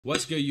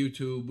What's good,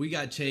 YouTube? We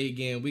got Che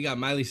again. We got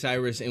Miley,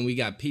 Cyrus, and we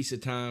got Pizza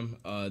Time.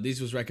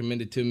 These was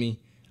recommended to me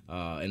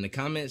in the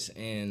comments,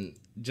 and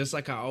just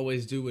like I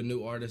always do with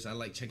new artists, I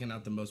like checking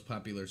out the most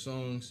popular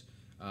songs,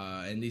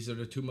 and these are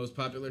the two most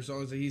popular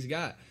songs that he's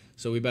got.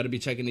 So we better be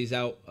checking these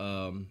out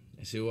and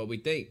see what we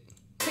think.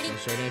 Go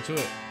straight into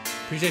it.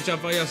 Appreciate y'all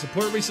for y'all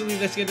support recently.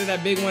 Let's get to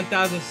that big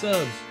 1,000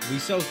 subs. We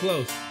so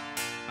close.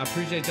 I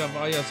appreciate y'all for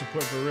all y'all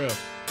support for real.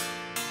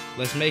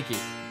 Let's make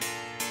it.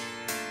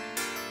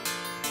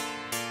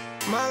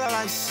 My life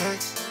like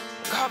sex,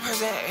 God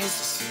present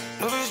ecstasy.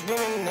 No bitch been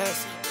in the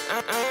next. I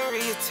ain't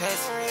read your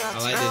text. I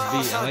like this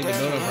beat. I like the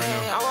build up right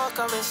now. I walk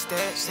up and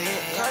step.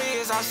 30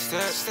 years I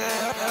step.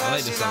 I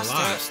like this a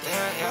lot.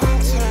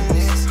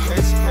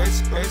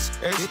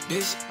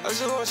 Bitch, I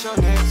just want your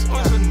next.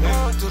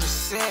 Want do the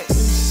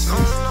sex. I'm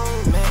a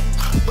long man,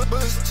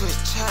 bullets to the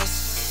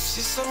chest. She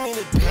sent me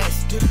the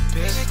best, do the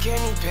best. She gave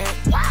me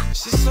back.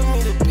 She sent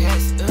me the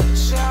best.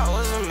 Shit, I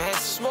was a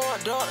mess. Small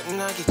dog and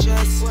I get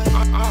dressed. I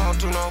don't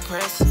do no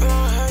press. I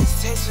don't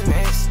hesitate to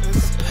mess.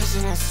 The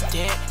president's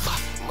dead.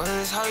 But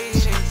it's how you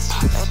get it.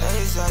 That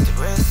is out the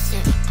rest.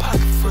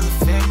 Pocket full of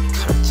fat.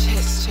 Kind of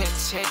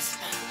checks.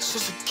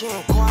 Just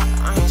again, quiet.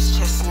 I ain't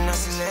stressing,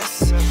 that's a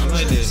lesson. I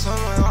like this. My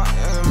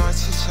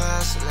teacher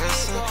has a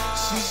lesson.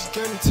 She's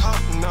getting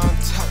top, and now I'm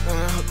tapping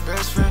in her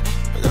best friend.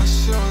 I got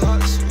shit on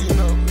lock, so you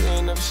know we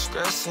ain't never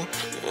stressing.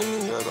 In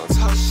New York, don't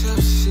talk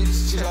shit,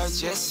 she like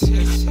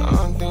Jesse. I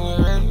don't think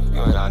you're ready,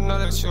 but I know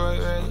that you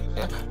ain't ready.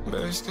 Yeah,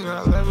 but it's still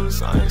got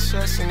levels, I ain't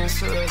stressing,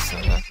 it's a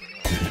lesson.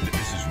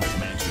 This is Red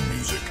Mansion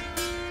music.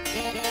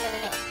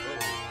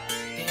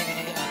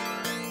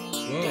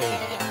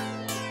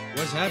 Whoa.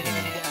 What's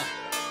happening?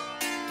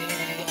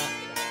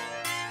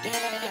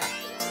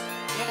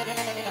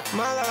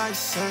 My life like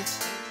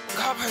sex,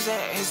 God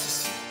present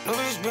ecstasy. No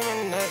bitch been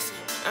in the next.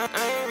 I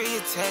ain't read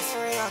your text.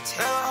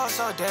 Never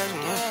also dead.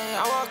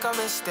 I walk up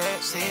and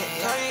step. 30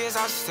 years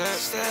I step.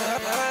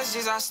 30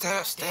 years I step.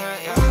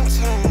 I'm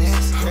to the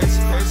next.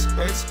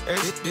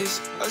 Bitch,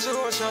 I just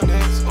want your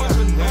next.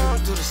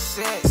 Want do the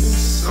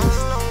sex. I'm a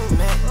long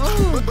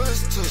man,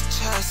 bullets to the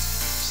chest.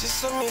 She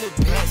sent me the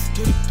best,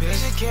 do the best.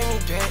 She gave me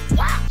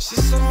back. She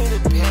sent me the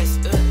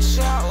best.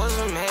 Shit, I was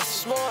a mess.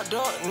 Small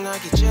dog and I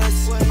get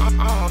dressed. I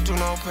don't do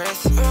no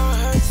press. I don't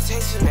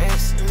hesitate to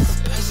mess.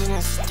 The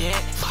president's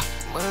dead.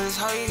 But it's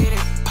how you get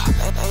it.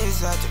 That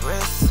is out the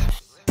rest.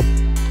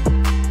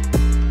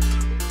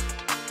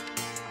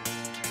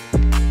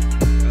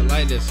 I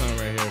like this song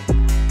right here.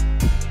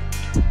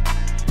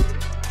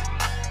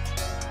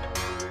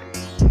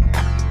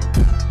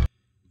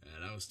 Man,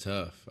 that was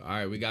tough. All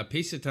right, we got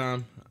Pizza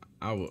Time.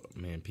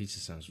 Man, pizza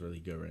sounds really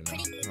good right now.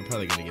 I'm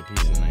probably gonna get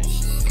pizza tonight.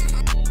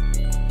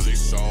 This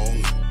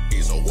song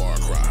is a war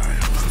cry.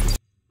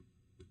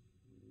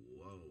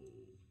 Whoa.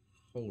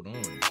 Hold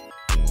on.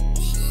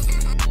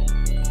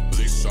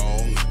 This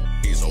song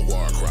is a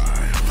war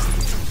cry.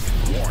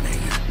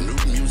 Warning, new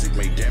music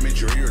may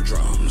damage your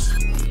eardrums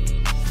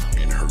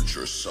and hurt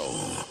your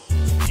soul.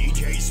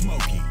 DJ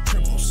Smokey,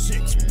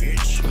 666,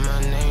 bitch.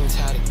 My name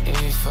tatted,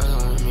 if you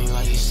fucking with me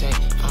like you say.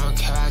 I don't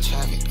care about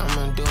traffic,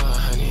 I'ma do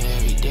 100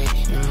 every day.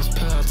 This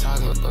pillow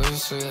talking, but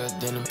it's sweeter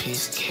than a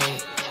piece of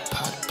cake.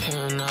 Pop the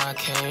pill, now I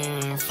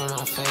came from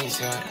my face,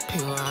 yeah.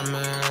 People I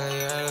met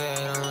earlier,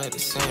 they don't look the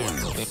same.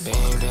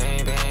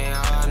 Bang, bang,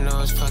 all I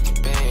know is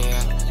fucking bang,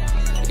 yeah.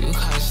 You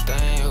call it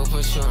stain, who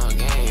put you on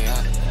game,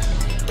 yeah.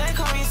 They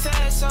call me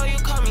sad, so you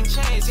call me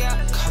Chase,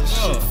 yeah. Call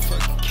shit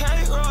fucking K,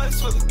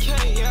 Royce for the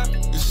K, yeah.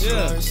 You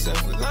sure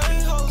yourself with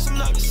lying hoes, I'm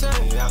not the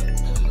same, yeah.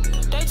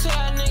 They tell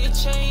that nigga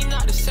chain,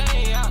 not the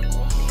same, yeah.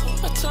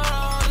 I told her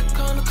all the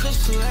gun to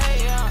crystal,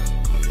 yeah.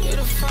 Get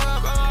the fuck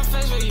up on my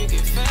face where you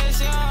get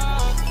face,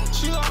 yeah.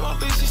 She like my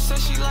bitch, she said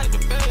she like the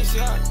bass,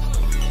 yeah.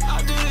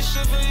 I do this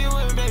shit for you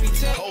and baby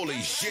take.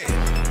 Holy shit.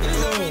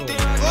 It's everything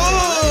I do.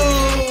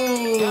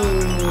 Yeah.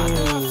 I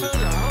do, I feel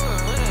the hunger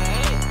with a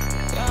hate.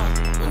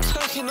 Yeah. I'm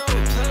taking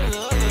over playing the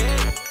other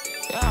end.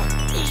 Yeah.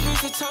 Bitch,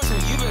 reach the top, so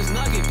you best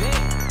not get bit.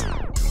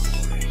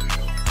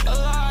 A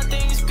lot of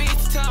things beat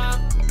the time.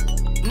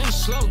 Nigga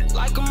slow,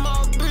 like I'm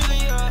all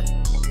breathing, yeah.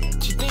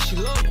 She think she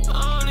low, I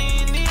don't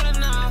even need her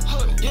now.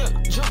 Yeah,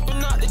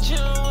 jumping out the gym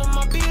with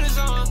my beaters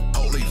on.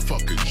 Holy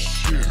fucking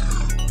shit.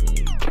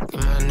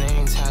 My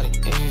name tatted,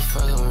 if you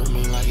fucking with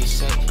me like you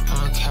say. I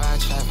don't care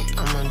about traffic,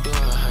 I'ma do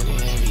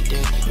 100 every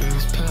day.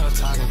 This pillow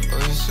talking,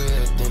 but it's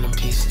sweeter than a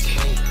piece of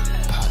cake.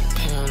 Pop the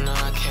pill, now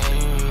I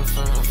came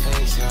from my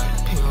face, yeah.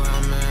 People I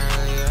met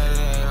earlier,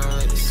 they don't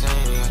look the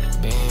same, yeah.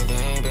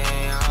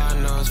 Bang, all I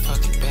know is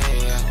fucking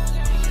bang, yeah.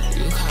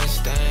 You can't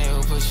stand,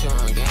 who put you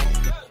on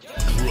game?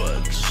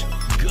 Drugs,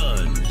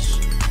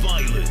 guns,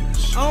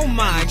 violence. Oh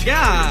my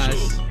gosh.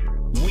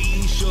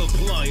 We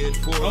supply it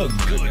for a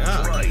good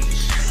price.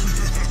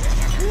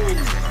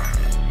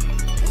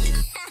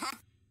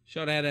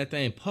 Should have had that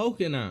thing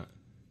poking out.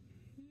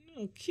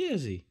 No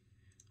kizzy.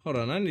 Hold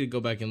on, I need to go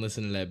back and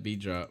listen to that beat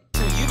drop.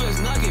 So you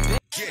best not get bit.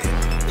 It's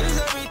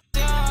everything.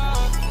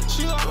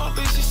 She like my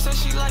bitch, she said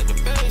she like the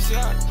bass,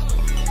 yeah.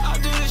 I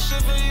do this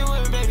shit for you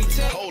and baby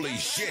take. Holy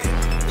shit.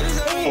 This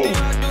everything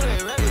I do, they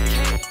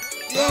replicate.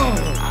 Yeah,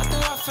 I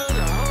think I feel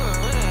the hunger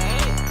when they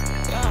hate.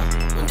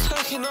 Yeah, I'm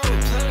taking over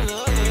playing the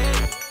other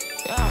end.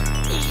 Yeah,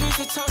 bitch, we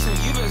can talk so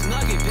you best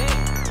not get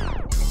bent.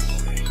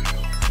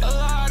 A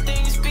lot of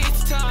things speak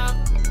to time.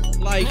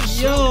 Like,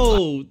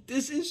 yo,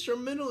 this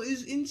instrumental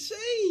is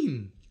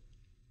insane.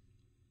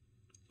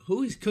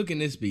 Who is cooking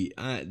this beat?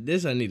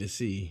 This I need to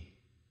see.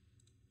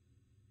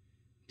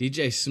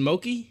 DJ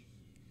Smokey?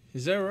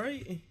 Is that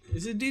right?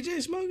 Is it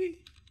DJ Smokey?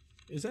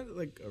 Is that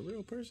like a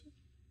real person?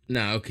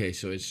 Nah, okay,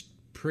 so it's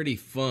Pretty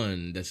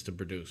Fun that's the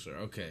producer.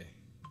 Okay.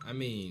 I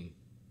mean,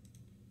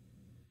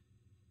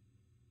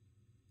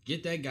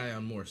 get that guy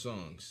on more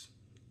songs.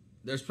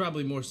 There's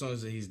probably more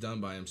songs that he's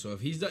done by him. So if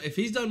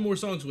he's done more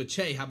songs with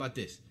Che, how about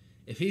this?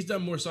 If he's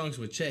done more songs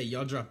with Che,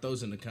 y'all drop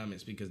those in the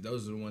comments because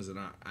those are the ones that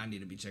I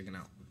need to be checking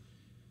out.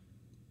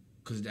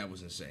 Because that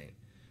was insane.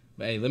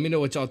 But hey, let me know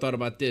what y'all thought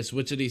about this.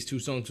 Which of these two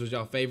songs was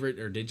y'all favorite,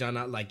 or did y'all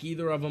not like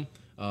either of them?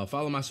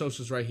 Follow my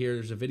socials right here.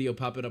 There's a video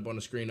popping up on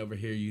the screen over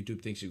here.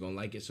 YouTube thinks you're going to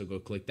like it, so go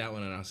click that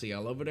one, and I'll see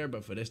y'all over there.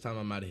 But for this time,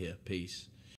 I'm out of here. Peace.